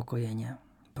nadmíru spokojeně.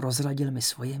 Prozradil mi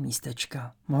svoje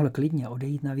místečka. Mohl klidně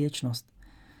odejít na věčnost.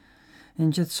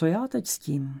 Jenže co já teď s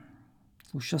tím?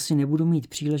 Už asi nebudu mít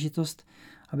příležitost,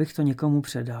 abych to někomu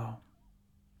předal.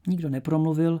 Nikdo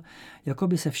nepromluvil, jako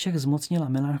by se všech zmocnila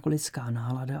melancholická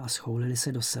nálada a schoulili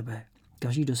se do sebe.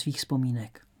 Každý do svých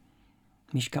vzpomínek.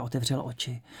 Miška otevřel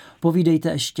oči.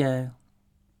 Povídejte ještě.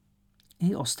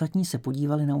 I ostatní se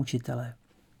podívali na učitele.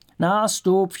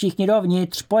 Nástup, všichni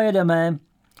dovnitř, pojedeme.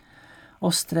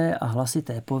 Ostré a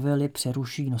hlasité povely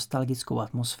přeruší nostalgickou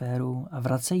atmosféru a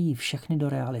vracejí všechny do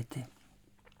reality.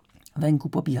 Venku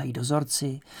pobíhají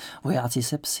dozorci, vojáci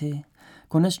se psy,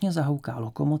 konečně zahouká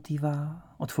lokomotiva,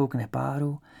 odfoukne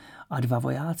páru a 2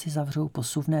 vojáci zavřou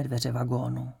posuvné dveře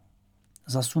vagónu.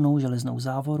 Zasunou železnou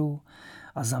závoru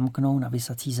a zamknou na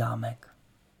visací zámek.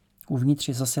 Uvnitř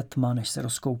je zase tma, než se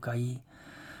rozkoukají.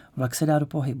 Vlak se dá do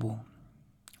pohybu.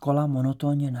 Kola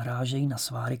monotónně narážejí na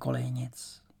sváry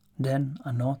kolejnic. Den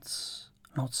a noc,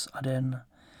 noc a den.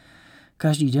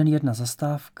 Každý den jedna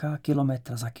zastávka,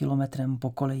 kilometr za kilometrem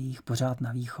po kolejích pořád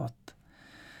na východ.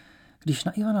 Když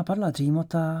na Ivana padla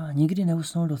dřímota, nikdy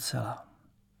neusnul docela.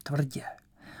 Tvrdě,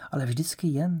 ale vždycky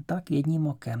jen tak jedním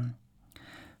okem.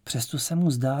 Přesto se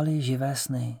mu zdály živé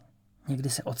sny. Někdy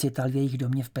se ocital v jejich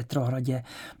domě v Petrohradě,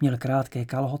 měl krátké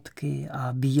kalhotky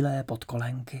a bílé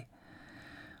podkolenky.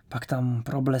 Pak tam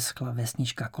probleskla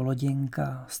vesnička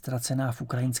Koloděnka, ztracená v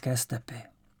ukrajinské stepy.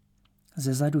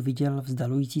 Zezadu viděl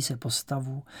vzdalující se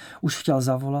postavu, už chtěl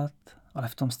zavolat, ale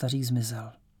v tom stařík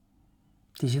zmizel.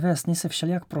 Ty živé sny se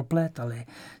všelijak proplétaly,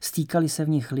 stýkali se v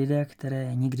nich lidé,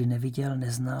 které nikdy neviděl,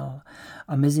 neznal,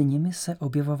 a mezi nimi se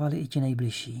objevovali i ti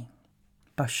nejbližší.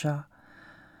 Paša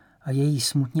a její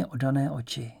smutně odané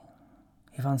oči.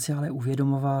 Ivan si ale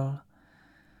uvědomoval,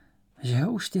 že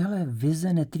ho už tyhle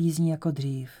vize netrýzní jako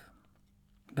dřív.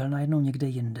 Byl najednou někde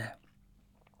jinde.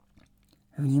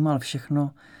 Vnímal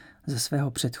všechno ze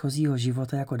svého předchozího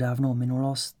života jako dávnou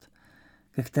minulost,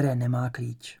 ke které nemá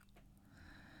klíč.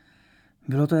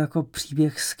 Bylo to jako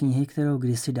příběh z knihy, kterou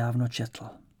kdysi dávno četl.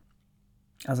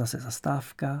 A zase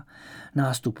zastávka,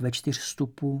 nástup ve 4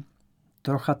 vstupu,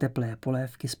 trocha teplé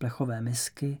polévky z plechové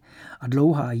misky a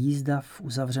dlouhá jízda v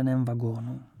uzavřeném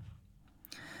vagónu.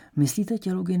 Myslíte,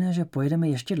 Tělugine, že pojedeme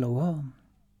ještě dlouho?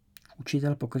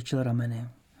 Učitel pokrčil rameny.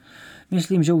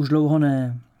 Myslím, že už dlouho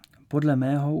ne. Podle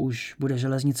mého už bude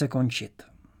železnice končit.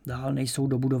 Dál nejsou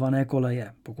dobudované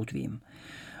koleje, pokud vím.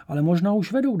 Ale možná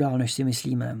už vedou dál, než si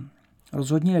myslíme.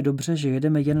 Rozhodně je dobře, že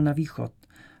jedeme jen na východ.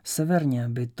 Severně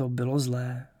by to bylo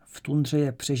zlé. V tundře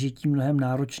je přežití mnohem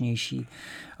náročnější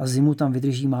a zimu tam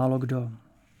vydrží málo kdo.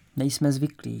 Nejsme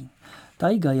zvyklí.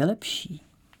 Tajga je lepší.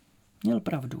 Měl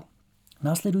pravdu.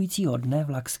 Následujícího dne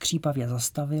vlak skřípavě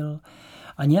zastavil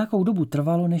a nějakou dobu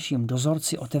trvalo, než jim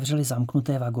dozorci otevřeli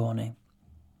zamknuté vagóny.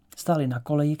 Stáli na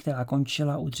koleji, která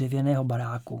končila u dřevěného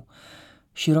baráku.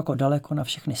 Široko daleko na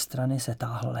všechny strany se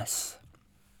táhl les.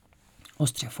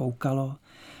 Ostře foukalo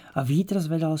a vítr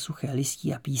zvedal suché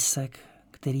listí a písek,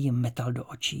 který jim metal do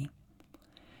očí.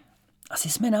 Asi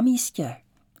jsme na místě,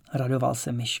 radoval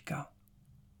se Myška.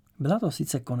 Byla to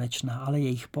sice konečná, ale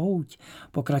jejich pouť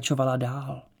pokračovala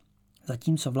dál.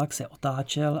 Zatímco vlak se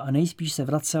otáčel a nejspíš se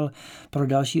vracel pro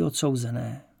další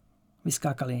odsouzené.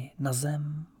 Vyskákali na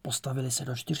zem, postavili se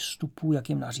do 4 vstupů, jak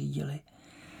jim nařídili.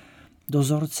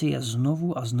 Dozorci je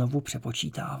znovu a znovu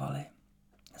přepočítávali.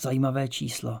 Zajímavé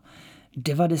číslo.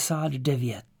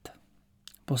 99.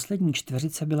 Poslední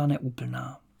čtveřice byla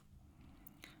neúplná.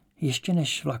 Ještě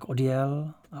než vlak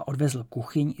odjel a odvezl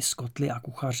kuchyň i skotly a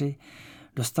kuchaři,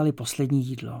 dostali poslední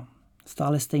jídlo.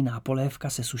 Stále stejná polévka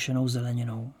se sušenou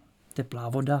zeleninou. Teplá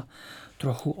voda,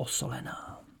 trochu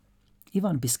osolená.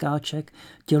 Ivan Biskáček,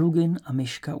 Tělugin a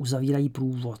Myška uzavírají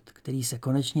průvod, který se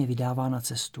konečně vydává na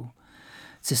cestu.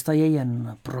 Cesta je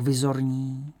jen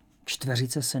provizorní,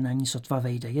 čtveřice se na ní sotva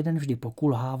vejde, jeden vždy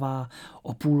pokulhává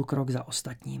o půl krok za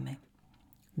ostatními.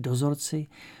 Dozorci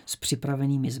s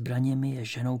připravenými zbraněmi je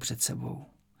ženou před sebou.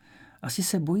 Asi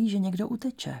se bojí, že někdo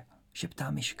uteče,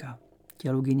 šeptá Myška.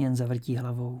 Tělugin jen zavrtí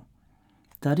hlavou.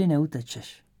 Tady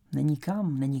neutečeš. Není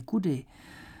kam, není kudy.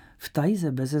 V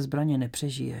tajze beze zbraně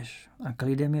nepřežiješ a k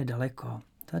lidem je daleko.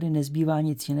 Tady nezbývá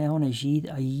nic jiného než jít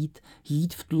a jít.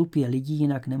 Jít v tlupě lidí,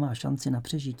 jinak nemá šanci na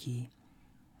přežití.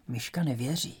 Myška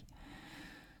nevěří.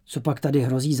 Co pak tady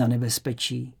hrozí za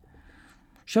nebezpečí?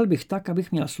 Šel bych tak,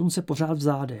 abych měl slunce pořád v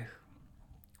zádech.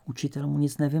 Učitel mu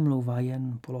nic nevymlouvá,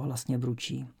 jen polohlasně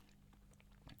bručí.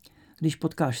 Když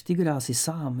potkáš tygra si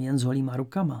sám, jen s holýma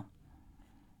rukama.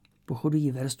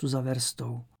 Pochodují verstu za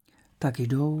verstou. Tak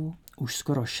jdou už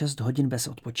skoro 6 hodin bez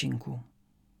odpočinku.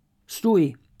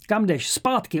 Stůj, kam jdeš?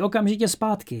 Zpátky, okamžitě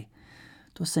zpátky.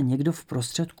 To se někdo v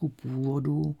prostředku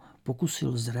původu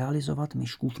pokusil zrealizovat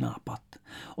Myškův nápad.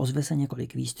 Ozve se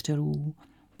několik výstřelů,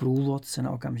 průvod se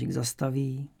na okamžik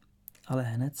zastaví, ale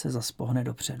hned se zas pohne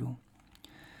dopředu.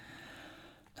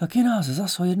 Taky nás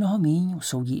zas o jednoho míň,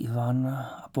 usoudí Ivan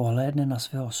a pohlédne na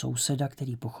svého souseda,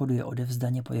 který pochoduje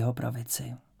odevzdaně po jeho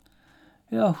pravici.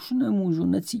 Já už nemůžu,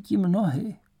 necítím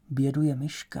nohy, běduje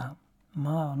Myška.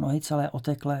 Má nohy celé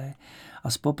oteklé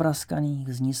a z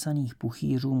popraskaných, znisaných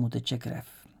puchýřů mu teče krev.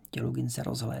 Tělugin se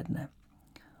rozhlédne.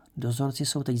 Dozorci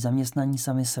jsou teď zaměstnaní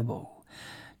sami sebou.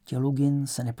 Tělugin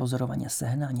se nepozorovaně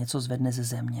sehne a něco zvedne ze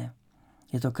země.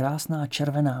 Je to krásná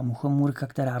červená muchomůrka,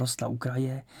 která rostla u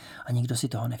kraje a nikdo si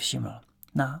toho nevšiml.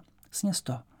 Sněz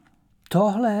to.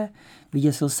 Tohle,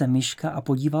 vyděsil se Myška a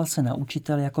podíval se na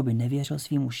učitele, jako by nevěřil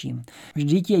svým uším.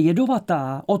 Vždyť je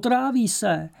jedovatá, otráví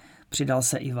se, přidal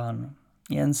se Ivan.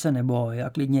 Jen se neboj, a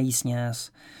klidně jí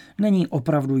sněz. Není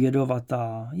opravdu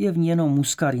jedovatá, je v ní jenom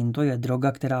muskarin, to je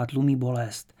droga, která tlumí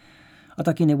bolest. A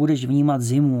taky nebudeš vnímat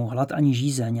zimu, hlad ani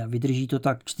žízeň a vydrží to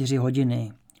tak 4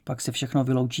 hodiny. Pak se všechno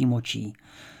vyloučí močí.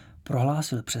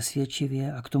 Prohlásil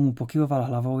přesvědčivě a k tomu pokyvoval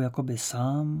hlavou, jako by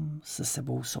sám se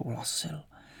sebou souhlasil.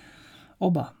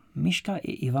 Oba, Myška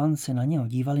i Ivan, se na něho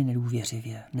dívali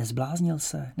nedůvěřivě. Nezbláznil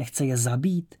se, nechce je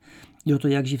zabít. Kdo to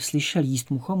jakživ slyšel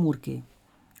jíst muchomůrky?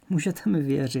 Můžete mi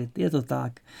věřit, je to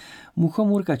tak.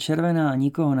 Muchomůrka červená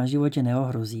nikoho na životě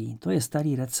neohrozí. To je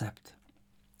starý recept.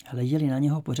 Hleděli na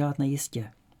něho pořád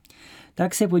nejistě.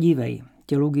 Tak se podívej.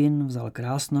 Tělugin vzal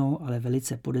krásnou, ale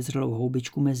velice podezřelou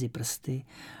houbičku mezi prsty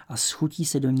a s chutí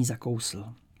se do ní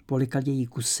zakousl. Polikal její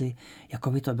kusy,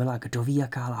 jako by to byla kdo ví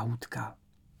jaká lahůdka.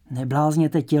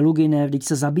 Neblázněte, Tělugine, vždyť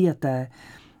se zabijete,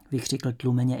 vykřikl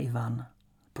tlumeně Ivan.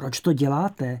 Proč to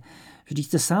děláte? Vždyť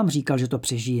jste sám říkal, že to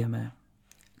přežijeme.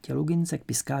 Tělugin se k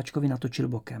piskáčkovi natočil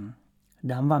bokem.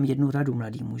 Dám vám jednu radu,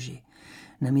 mladý muži.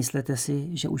 Nemyslete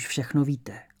si, že už všechno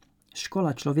víte.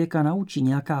 Škola člověka naučí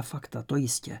nějaká fakta, to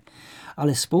jistě.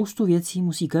 Ale spoustu věcí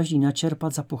musí každý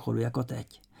načerpat za pochodu, jako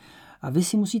teď. A vy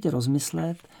si musíte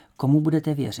rozmyslet, komu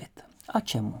budete věřit. A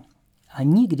čemu. A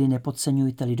nikdy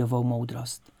nepodceňujte lidovou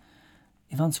moudrost.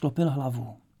 Ivan sklopil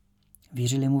hlavu.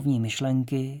 Věřili mu v ní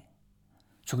myšlenky.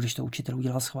 Co když to učitel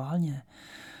udělal schválně?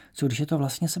 Co když je to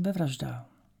vlastně sebevražda?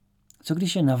 Co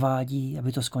když je navádí,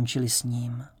 aby to skončili s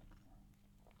ním?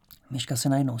 Myška se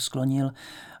najednou sklonil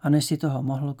a než si toho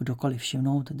mohl kdokoliv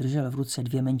všimnout, držel v ruce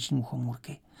 2 menší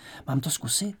muchomůrky. Mám to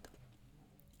zkusit?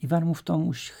 Ivan mu v tom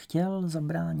už chtěl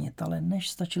zabránit, ale než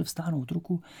stačil vstáhnout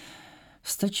ruku,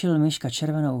 strčil Myška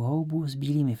červenou houbu s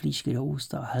bílými flíčky do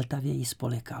ústa a hltavě ji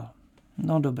spolikal.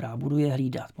 No dobrá, budu je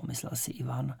hlídat, pomyslel si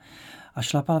Ivan a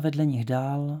šlapal vedle nich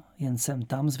dál, jen sem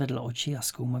tam zvedl oči a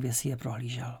zkoumavě si je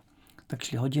prohlížel. Tak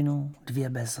šli 1, 2 hodiny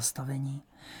bez zastavení.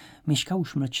 Myška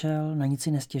už mlčel, na nic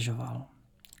si nestěžoval.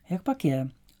 Jak pak je?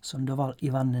 Sondoval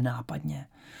Ivan nenápadně.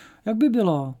 Jak by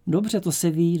bylo? Dobře, to se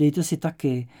ví, dejte si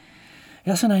taky.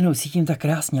 Já se najednou cítím tak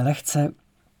krásně lehce,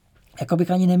 jako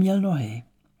bych ani neměl nohy.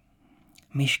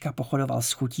 Myška pochodoval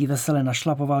s chutí, vesele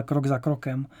našlapoval krok za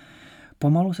krokem.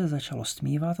 Pomalu se začalo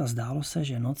stmívat a zdálo se,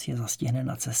 že noc je zastihne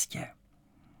na cestě.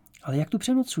 Ale jak tu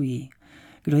přenocují?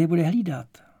 Kdo je bude hlídat?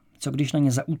 Co když na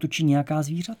ně zaútočí nějaká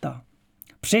zvířata?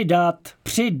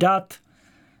 Přidat!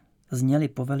 Zněly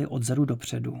povely odzadu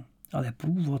dopředu, ale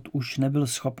průvod už nebyl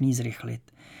schopný zrychlit.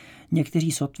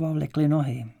 Někteří sotva vlekli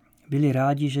nohy. Byli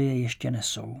rádi, že je ještě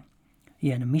nesou.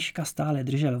 Jen Myška stále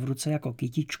držel v ruce jako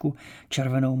kytičku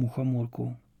červenou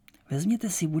muchomůrku. Vezměte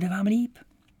si, bude vám líp.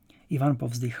 Ivan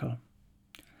povzdychl.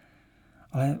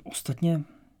 Ale ostatně,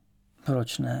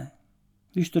 proč ne?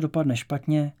 Když to dopadne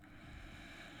špatně,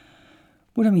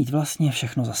 bude mít vlastně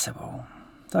všechno za sebou.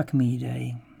 Tak mi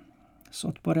dej. S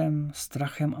odporem,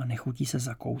 strachem a nechutí se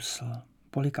zakousl.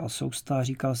 Polikal sousta a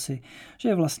říkal si, že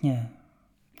je vlastně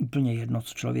úplně jedno,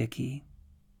 co člověk jí.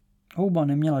 Houba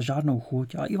neměla žádnou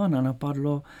chuť a Ivana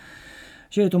napadlo,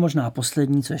 že je to možná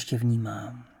poslední, co ještě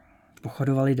vnímá.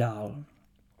 Pochodovali dál.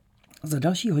 Za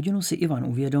další 1 hodinu si Ivan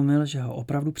uvědomil, že ho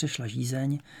opravdu přešla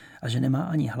žízeň a že nemá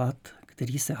ani hlad,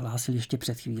 který se hlásil ještě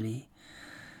před chvílí.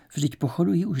 Vždyť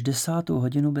pochodují už 10.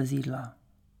 hodinu bez jídla.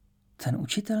 Ten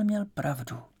učitel měl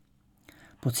pravdu.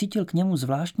 Pocítil k němu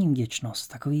zvláštní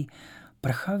vděčnost, takový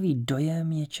prchavý dojem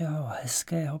něčeho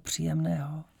hezkého,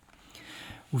 příjemného.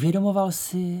 Uvědomoval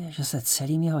si, že se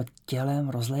celým jeho tělem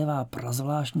rozlévá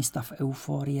prazvláštní stav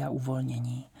euforie a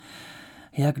uvolnění.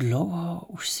 Jak dlouho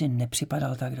už si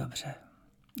nepřipadal tak dobře.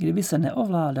 Kdyby se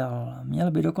neovládal,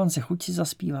 měl by dokonce chuť si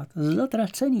zaspívat.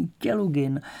 Zatracený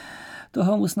Tělugin,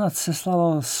 toho mu snad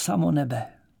seslalo samo nebe.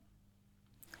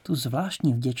 Tu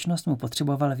zvláštní vděčnost mu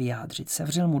potřeboval vyjádřit.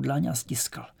 Sevřel mu dlaň a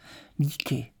stiskl.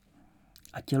 Díky.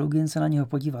 A Tělugin se na něho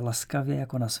podíval laskavě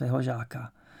jako na svého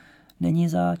žáka. Není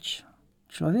zač.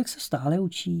 Člověk se stále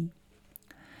učí.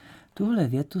 Tuhle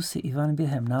větu si Ivan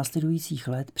během následujících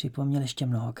let připomněl ještě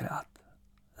mnohokrát.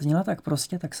 Zněla tak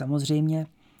prostě, tak samozřejmě.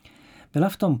 Byla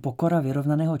v tom pokora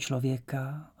vyrovnaného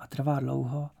člověka a trvá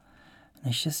dlouho,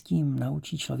 než se s tím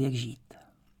naučí člověk žít.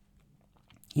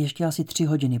 Ještě asi 3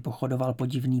 hodiny pochodoval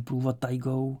podivný průvod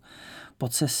tajgou, po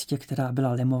cestě, která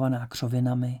byla lemovaná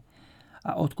křovinami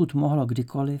a odkud mohlo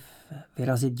kdykoliv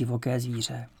vyrazit divoké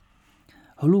zvíře.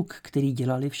 Hluk, který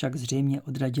dělali, však zřejmě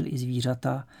odradil i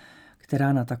zvířata,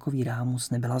 která na takový rámus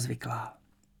nebyla zvyklá.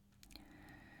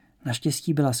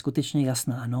 Naštěstí byla skutečně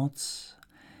jasná noc,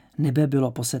 nebe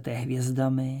bylo poseté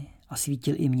hvězdami a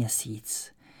svítil i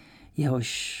měsíc.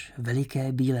 Jehož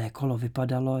veliké bílé kolo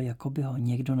vypadalo, jako by ho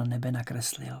někdo na nebe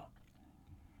nakreslil.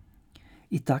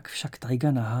 I tak však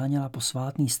tajga naháněla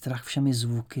posvátný strach všemi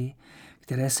zvuky,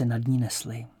 které se nad ní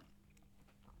nesly.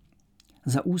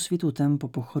 Za úsvitu tempo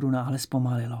pochodu náhle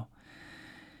zpomalilo.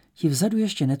 Ti vzadu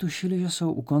ještě netušili, že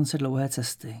jsou u konce dlouhé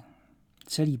cesty.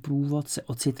 Celý průvod se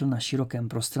ocitl na širokém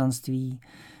prostranství,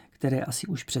 které asi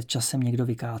už před časem někdo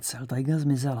vykácel. Tajga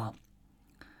zmizela.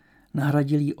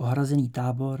 Nahradil jí ohrazený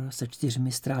tábor se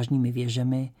 4 strážními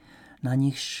věžemi, na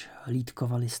nichž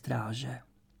hlídkovali stráže.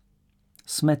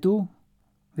 Jsme tu?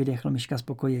 Vydechl Miška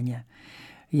spokojeně.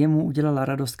 Jemu udělala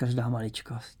radost každá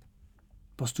maličkost.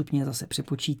 Postupně zase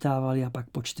přepočítávali a pak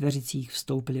po čtveřicích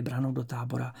vstoupili branou do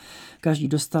tábora. Každý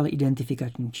dostal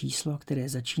identifikační číslo, které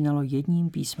začínalo jedním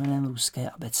písmenem ruské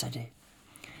abecedy.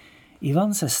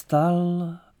 Ivan se stal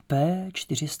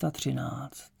P413.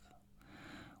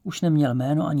 Už neměl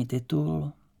jméno ani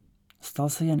titul, stal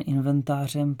se jen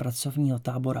inventářem pracovního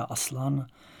tábora Aslan,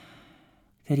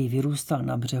 který vyrůstal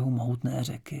na břehu mohutné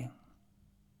řeky.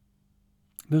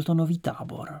 Byl to nový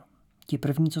tábor. Ti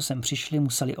první, co sem přišli,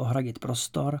 museli ohradit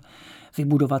prostor,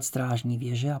 vybudovat strážní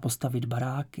věže a postavit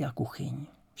baráky a kuchyň.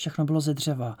 Všechno bylo ze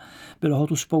dřeva, bylo ho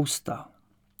tu spousta.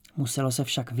 Muselo se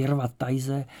však vyrvat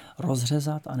tajze,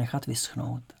 rozřezat a nechat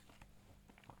vyschnout.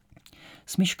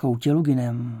 S Miškou,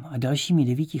 Těluginem a dalšími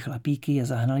 9 chlapíky je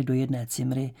zahnali do jedné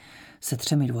cimry se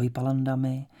 3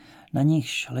 dvojpalandami, na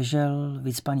nichž ležel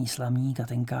vycpaný slamník a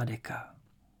tenká deka.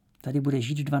 Tady bude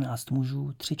žít 12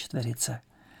 mužů, 3 čtveřice.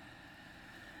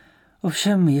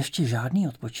 Ovšem ještě žádný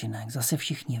odpočinek, zase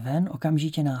všichni ven,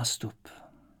 okamžitě nástup.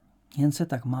 Jen se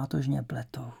tak mátožně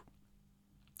pletou.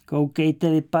 Koukejte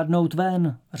vypadnout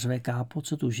ven, řve Kápo,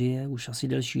 co tu žije už asi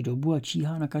delší dobu a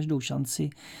číhá na každou šanci,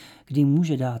 kdy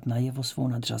může dát najevo svou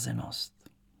nadřazenost.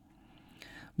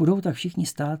 Budou tak všichni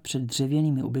stát před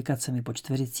dřevěnými ubikacemi po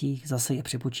čtvericích, zase je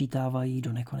přepočítávají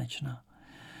do nekonečna.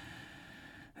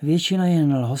 Většina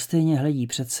jen lhostejně hledí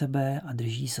před sebe a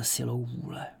drží se silou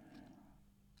vůle.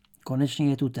 Konečně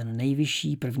je tu ten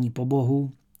nejvyšší první po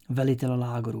bohu, velitel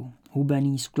lágru,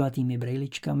 hubený s kulatými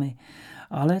brejličkami,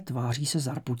 ale tváří se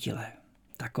zarputile.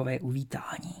 Takové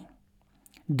uvítání.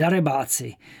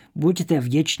 Darebáci, buďte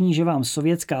vděční, že vám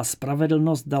sovětská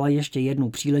spravedlnost dala ještě jednu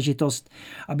příležitost,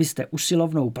 abyste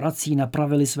usilovnou prací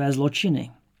napravili své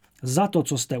zločiny. Za to,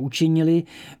 co jste učinili,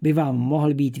 by vám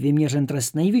mohl být vyměřen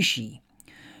trest nejvyšší.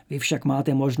 Vy však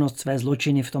máte možnost své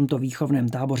zločiny v tomto výchovném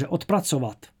táboře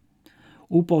odpracovat.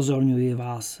 Upozorňuji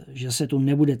vás, že se tu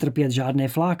nebude trpět žádné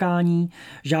flákání,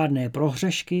 žádné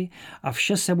prohřešky a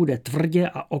vše se bude tvrdě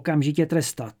a okamžitě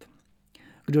trestat.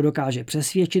 Kdo dokáže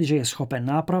přesvědčit, že je schopen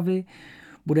nápravy,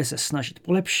 bude se snažit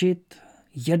polepšit,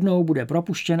 jednou bude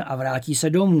propuštěn a vrátí se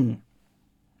domů.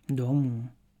 Domů?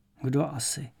 Kdo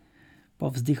asi?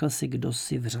 Povzdychl si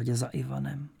kdosi v řadě za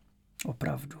Ivanem.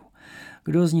 Opravdu.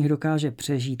 Kdo z nich dokáže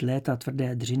přežít léta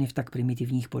tvrdé dřiny v tak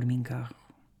primitivních podmínkách?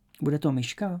 Bude to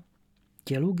Miška?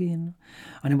 Tělugin?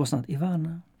 A nebo snad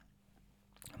Ivan?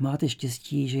 Máte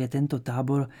štěstí, že je tento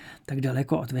tábor tak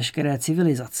daleko od veškeré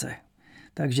civilizace.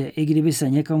 Takže i kdyby se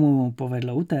někomu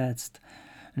povedlo utéct,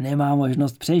 nemá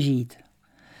možnost přežít.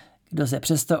 Kdo se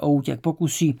přesto o útěk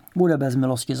pokusí, bude bez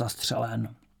milosti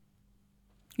zastřelen.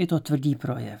 Je to tvrdý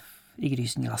projev, i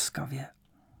když zní laskavě.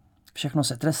 Všechno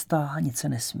se trestá, nic se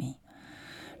nesmí.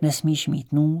 Nesmíš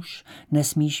mít nůž,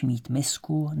 nesmíš mít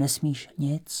misku, nesmíš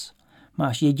nic.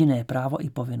 Máš jediné právo i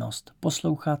povinnost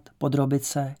poslouchat, podrobit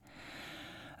se.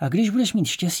 A když budeš mít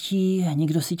štěstí,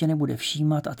 nikdo si tě nebude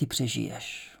všímat a ty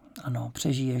přežiješ. Ano,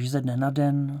 přežiješ ze dne na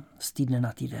den, z týdne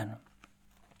na týden.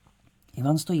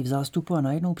 Ivan stojí v zástupu a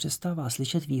najednou přestává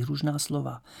slyšet výhružná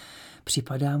slova.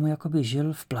 Připadá mu, jako by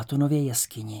žil v Platonově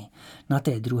jeskyni, na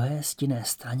té druhé stinné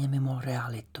straně mimo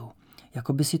realitu.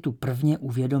 Jako by si tu prvně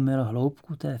uvědomil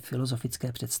hloubku té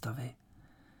filozofické představy.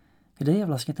 Kde je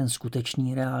vlastně ten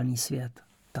skutečný reálný svět?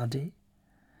 Tady?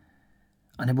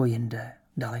 A nebo jinde,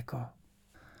 daleko?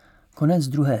 Konec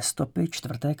 2. stopy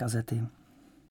 4. kazety.